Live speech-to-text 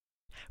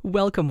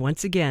Welcome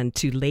once again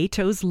to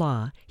Leto's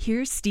Law.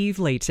 Here's Steve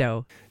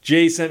Leto.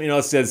 Jay sent me a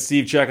note, said,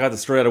 Steve, check out the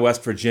story out of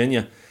West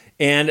Virginia.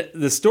 And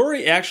the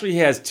story actually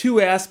has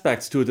two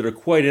aspects to it that are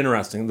quite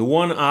interesting. The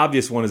one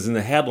obvious one is in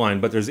the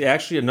headline, but there's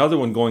actually another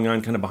one going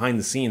on kind of behind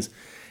the scenes.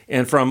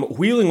 And from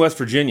Wheeling, West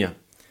Virginia,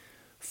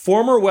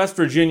 former West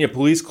Virginia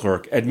police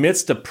clerk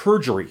admits to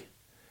perjury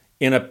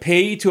in a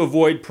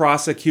pay-to-avoid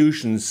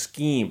prosecution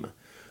scheme.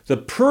 The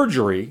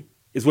perjury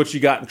is what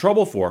she got in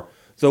trouble for.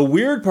 The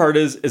weird part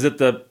is that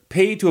the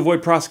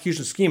pay-to-avoid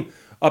prosecution scheme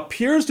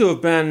appears to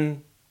have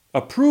been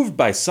approved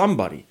by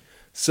somebody.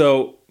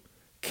 So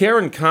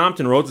Karen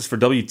Compton wrote this for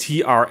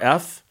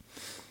WTRF,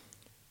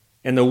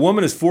 and the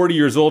woman is 40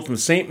 years old from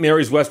St.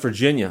 Mary's, West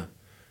Virginia.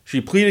 She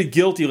pleaded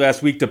guilty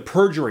last week to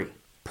perjury.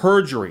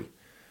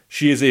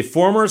 She is a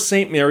former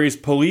St. Mary's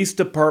Police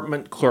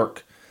Department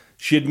clerk.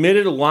 She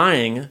admitted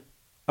lying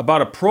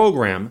about a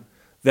program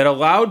that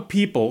allowed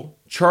people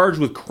charged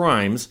with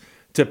crimes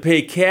to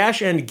pay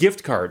cash and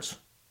gift cards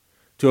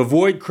to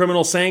avoid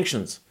criminal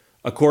sanctions,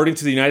 according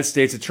to the United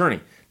States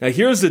Attorney. Now,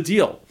 here's the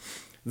deal.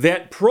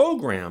 That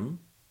program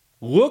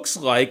looks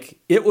like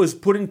it was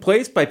put in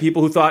place by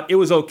people who thought it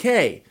was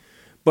okay,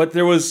 but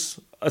there was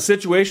a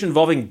situation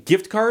involving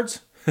gift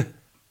cards.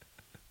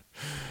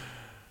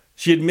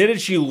 She admitted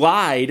she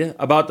lied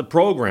about the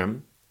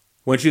program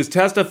when she was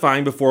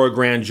testifying before a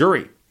grand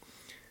jury.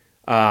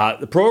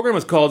 The program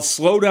was called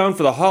Slow Down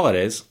for the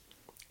Holidays,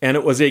 and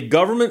it was a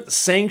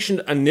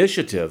government-sanctioned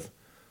initiative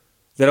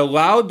that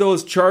allowed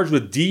those charged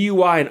with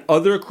DUI and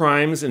other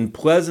crimes in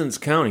Pleasants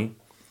County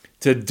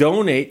to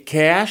donate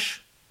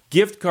cash,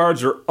 gift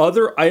cards, or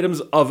other items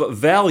of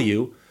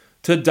value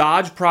to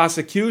dodge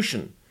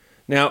prosecution.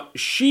 Now,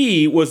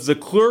 she was the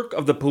clerk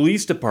of the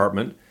police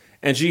department,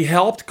 and she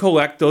helped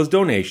collect those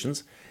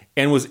donations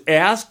and was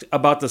asked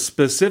about the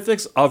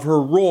specifics of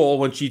her role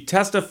when she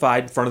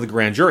testified in front of the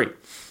grand jury.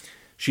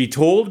 She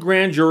told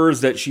grand jurors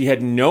that she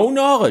had no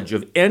knowledge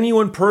of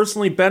anyone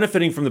personally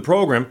benefiting from the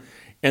program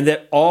and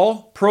that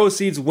all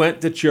proceeds went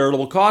to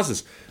charitable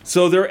causes.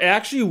 So there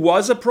actually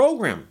was a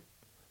program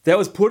that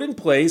was put in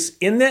place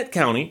in that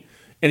county,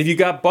 and if you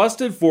got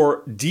busted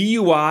for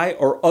DUI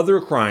or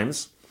other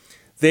crimes,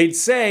 they'd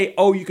say,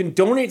 oh, you can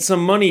donate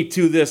some money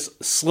to this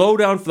Slow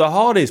Down for the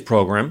Holidays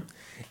program,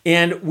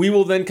 and we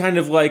will then kind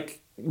of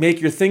like make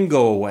your thing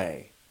go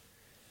away.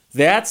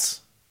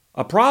 That's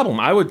a problem,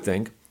 I would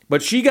think.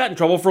 But she got in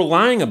trouble for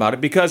lying about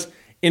it because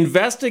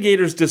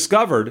investigators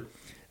discovered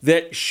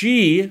that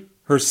she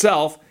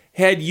herself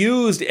had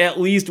used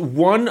at least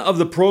one of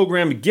the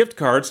program gift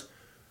cards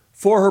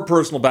for her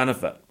personal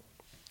benefit.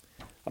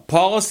 A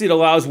policy that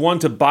allows one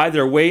to buy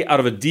their way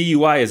out of a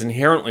DUI is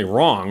inherently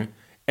wrong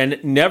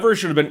and never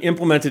should have been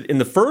implemented in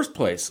the first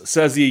place,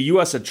 says the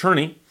U.S.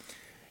 Attorney.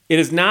 It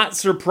is not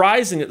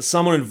surprising that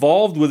someone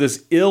involved with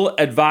this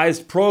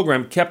ill-advised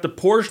program kept a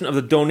portion of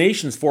the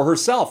donations for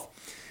herself.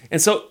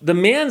 And so the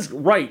man's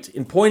right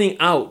in pointing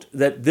out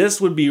that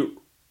this would be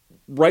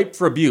ripe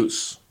for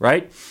abuse,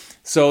 right?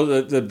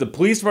 So the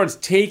police department's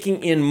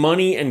taking in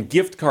money and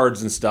gift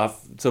cards and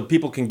stuff so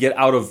people can get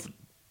out of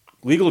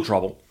legal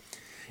trouble.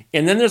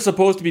 And then they're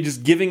supposed to be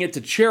just giving it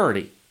to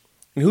charity.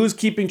 And who's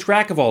keeping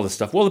track of all this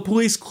stuff? Well, the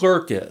police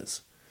clerk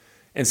is.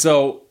 And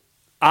so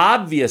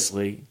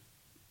obviously,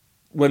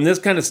 when this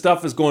kind of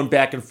stuff is going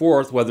back and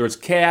forth, whether it's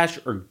cash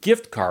or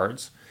gift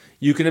cards,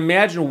 you can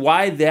imagine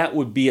why that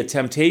would be a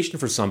temptation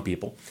for some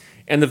people.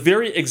 And the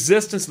very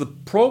existence of the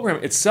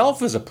program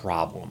itself is a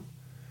problem.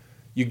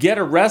 You get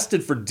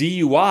arrested for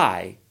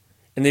DUI,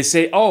 and they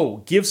say,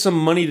 oh, give some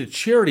money to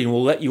charity and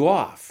we'll let you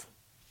off.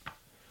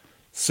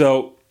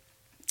 So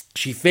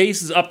she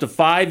faces up to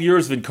 5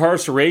 years of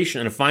incarceration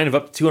and a fine of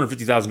up to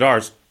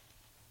 $250,000.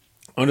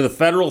 Under the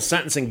federal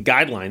sentencing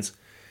guidelines,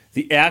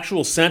 the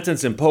actual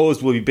sentence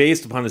imposed will be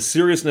based upon the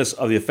seriousness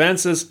of the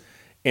offenses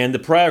and the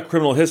prior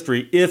criminal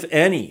history, if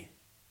any,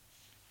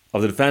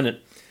 of the defendant.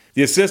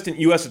 The Assistant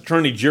U.S.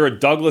 Attorney Jared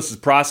Douglas is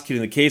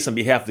prosecuting the case on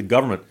behalf of the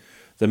government.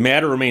 The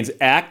matter remains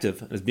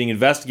active and is being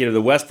investigated by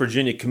the West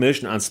Virginia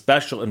Commission on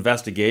Special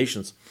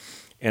Investigations,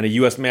 and a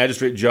U.S.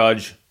 magistrate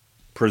judge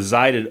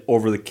presided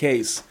over the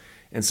case.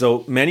 And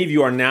so many of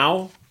you are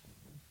now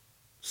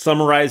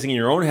summarizing in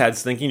your own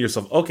heads, thinking to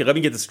yourself, okay, let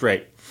me get this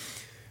straight.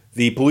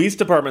 The police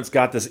department's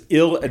got this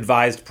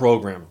ill-advised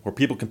program where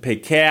people can pay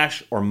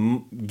cash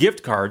or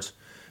gift cards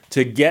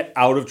to get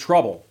out of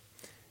trouble.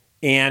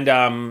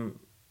 And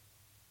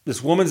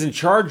this woman's in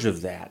charge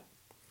of that.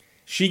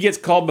 She gets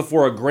called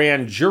before a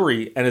grand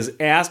jury and is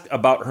asked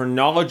about her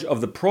knowledge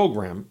of the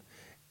program.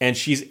 And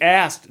she's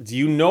asked, do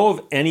you know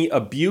of any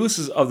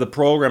abuses of the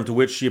program? To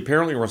which she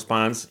apparently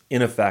responds,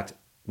 in effect,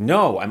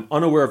 no, I'm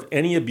unaware of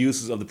any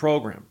abuses of the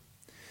program.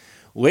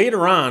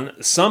 Later on,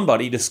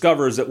 somebody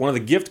discovers that one of the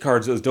gift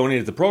cards that was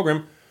donated to the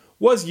program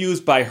was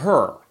used by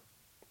her.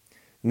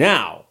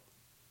 Now,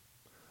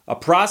 a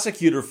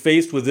prosecutor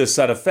faced with this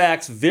set of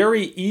facts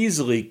very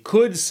easily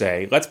could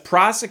say, let's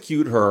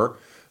prosecute her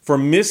for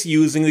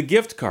misusing the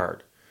gift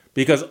card.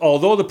 Because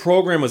although the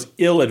program was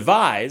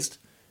ill-advised,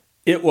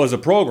 it was a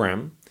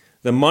program.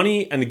 The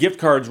money and the gift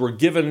cards were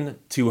given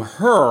to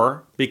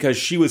her because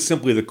she was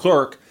simply the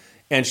clerk,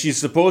 and she's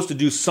supposed to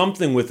do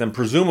something with them,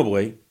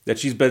 presumably, that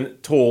she's been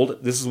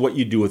told this is what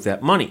you do with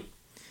that money.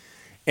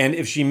 And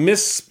if she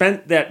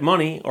misspent that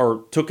money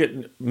or took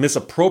it,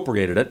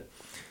 misappropriated it,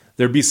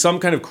 there'd be some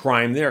kind of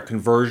crime there,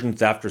 conversion,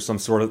 theft, or some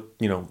sort of,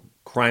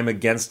 crime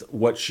against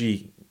what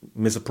she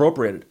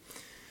misappropriated.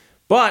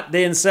 But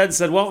they instead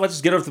said, well, let's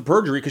just get her for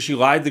perjury because she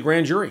lied to the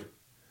grand jury.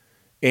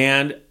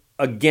 And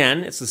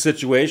again, it's a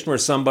situation where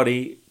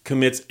somebody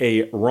commits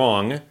a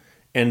wrong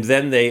and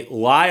then they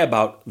lie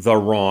about the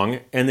wrong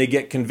and they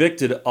get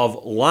convicted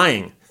of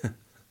lying,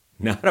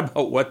 not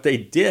about what they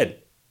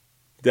did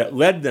that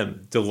led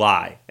them to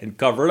lie and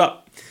cover it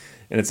up.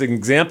 And it's an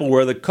example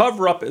where the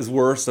cover-up is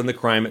worse than the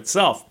crime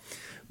itself.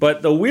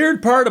 But the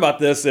weird part about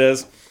this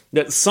is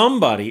that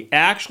somebody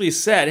actually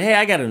said, hey,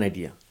 I got an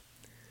idea.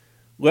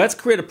 Let's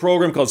create a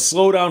program called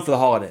Slow Down for the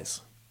Holidays.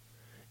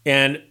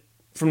 And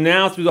from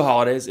now through the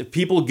holidays, if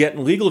people get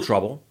in legal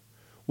trouble,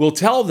 we'll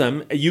tell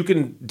them you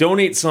can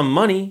donate some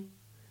money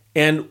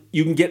and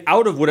you can get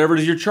out of whatever it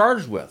is you're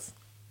charged with.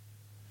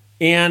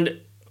 And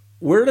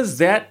where does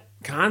that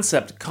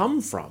concept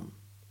come from?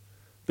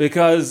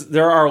 Because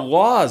there are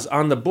laws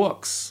on the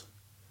books.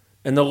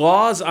 And the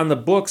laws on the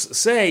books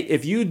say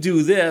if you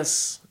do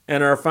this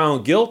and are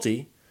found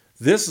guilty,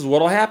 this is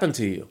what will happen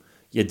to you.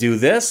 You do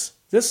this,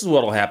 this is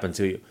what will happen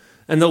to you.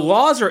 And the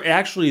laws are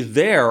actually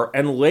there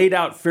and laid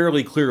out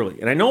fairly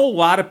clearly. And I know a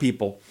lot of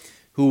people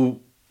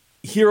who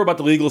hear about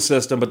the legal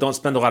system but don't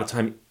spend a lot of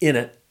time in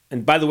it.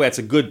 And by the way, it's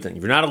a good thing.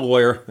 If you're not a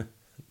lawyer,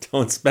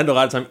 don't spend a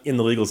lot of time in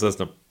the legal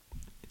system.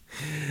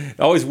 It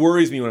always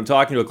worries me when I'm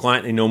talking to a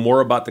client and they know more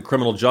about the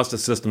criminal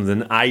justice system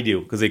than I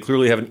do because they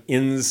clearly have an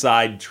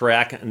inside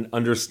track and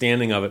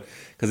understanding of it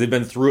because they've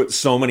been through it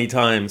so many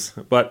times.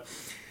 But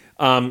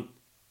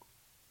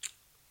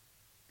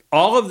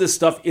all of this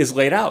stuff is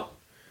laid out.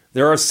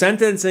 There are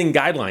sentencing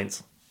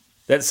guidelines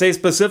that say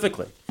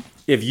specifically,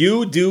 if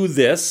you do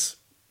this,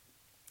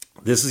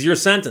 this is your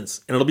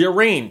sentence, and it'll be a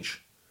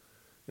range.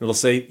 It'll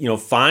say,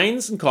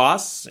 fines and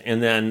costs,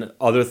 and then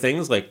other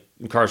things like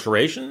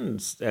incarceration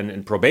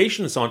and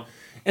probation and so on.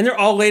 And they're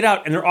all laid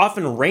out, and they're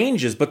often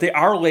ranges, but they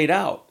are laid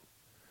out.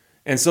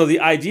 And so the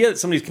idea that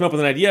somebody's come up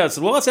with an idea and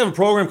said, well, let's have a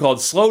program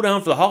called Slow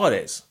Down for the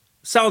Holidays.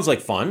 Sounds like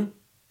fun,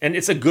 and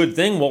it's a good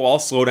thing. We'll all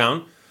slow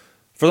down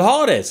for the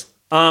holidays.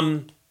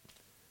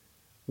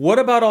 What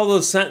about all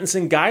those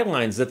sentencing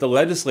guidelines that the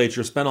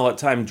legislature spent all that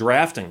time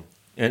drafting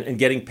and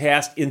getting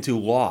passed into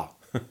law?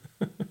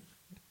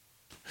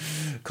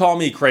 Call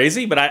me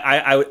crazy, but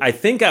I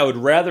think I would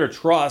rather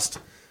trust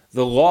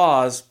the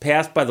laws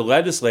passed by the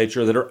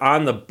legislature that are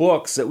on the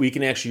books that we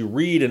can actually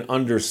read and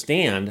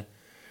understand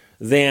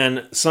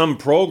than some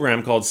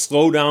program called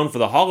Slow Down for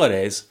the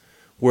Holidays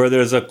where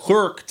there's a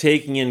clerk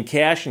taking in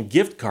cash and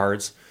gift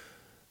cards,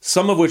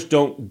 some of which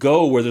don't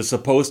go where they're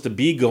supposed to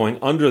be going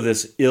under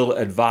this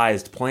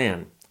ill-advised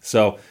plan.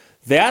 So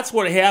that's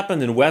what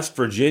happened in West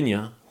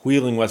Virginia,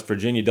 Wheeling, West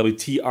Virginia.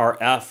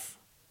 WTRF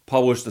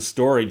published the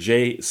story.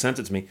 Jay sent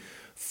it to me.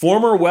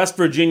 Former West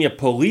Virginia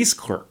police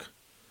clerk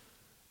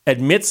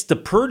admits to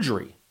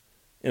perjury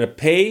in a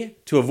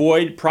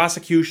pay-to-avoid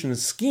prosecution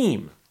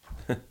scheme.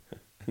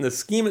 And the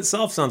scheme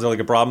itself sounds like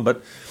a problem,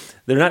 but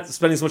they're not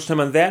spending as much time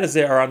on that as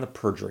they are on the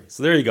perjury.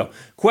 So there you go.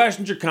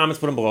 Questions or comments,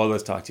 put them below.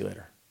 Let's talk to you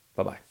later.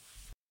 Bye-bye.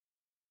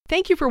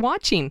 Thank you for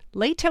watching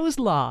Leto's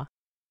Law.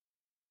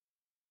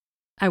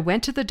 I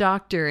went to the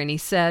doctor and he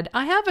said,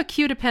 I have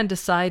acute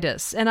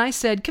appendicitis. And I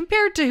said,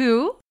 compared to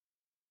who?